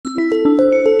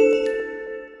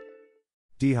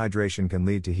Dehydration can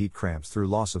lead to heat cramps through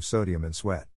loss of sodium in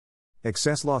sweat.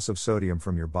 Excess loss of sodium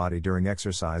from your body during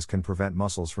exercise can prevent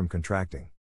muscles from contracting.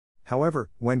 However,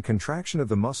 when contraction of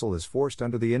the muscle is forced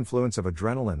under the influence of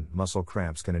adrenaline, muscle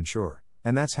cramps can ensure,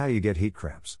 and that's how you get heat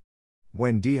cramps.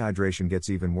 When dehydration gets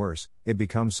even worse, it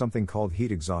becomes something called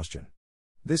heat exhaustion.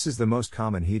 This is the most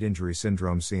common heat injury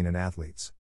syndrome seen in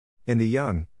athletes. In the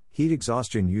young, heat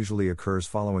exhaustion usually occurs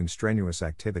following strenuous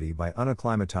activity by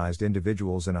unacclimatized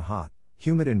individuals in a hot,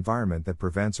 humid environment that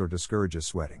prevents or discourages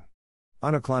sweating.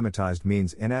 Unacclimatized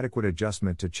means inadequate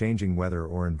adjustment to changing weather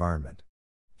or environment.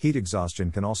 Heat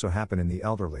exhaustion can also happen in the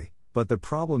elderly, but the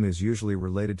problem is usually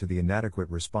related to the inadequate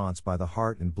response by the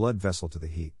heart and blood vessel to the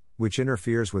heat, which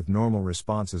interferes with normal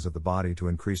responses of the body to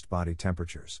increased body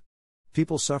temperatures.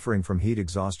 People suffering from heat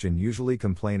exhaustion usually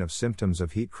complain of symptoms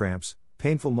of heat cramps,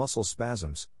 painful muscle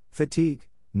spasms, fatigue,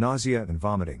 nausea and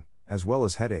vomiting, as well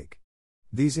as headache.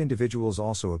 These individuals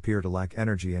also appear to lack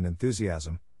energy and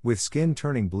enthusiasm, with skin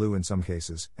turning blue in some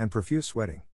cases, and profuse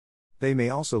sweating. They may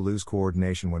also lose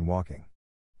coordination when walking.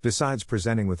 Besides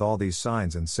presenting with all these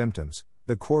signs and symptoms,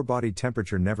 the core body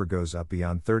temperature never goes up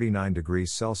beyond 39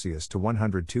 degrees Celsius to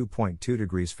 102.2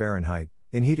 degrees Fahrenheit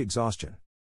in heat exhaustion.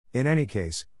 In any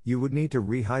case, you would need to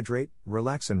rehydrate,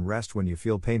 relax and rest when you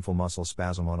feel painful muscle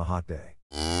spasm on a hot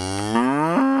day.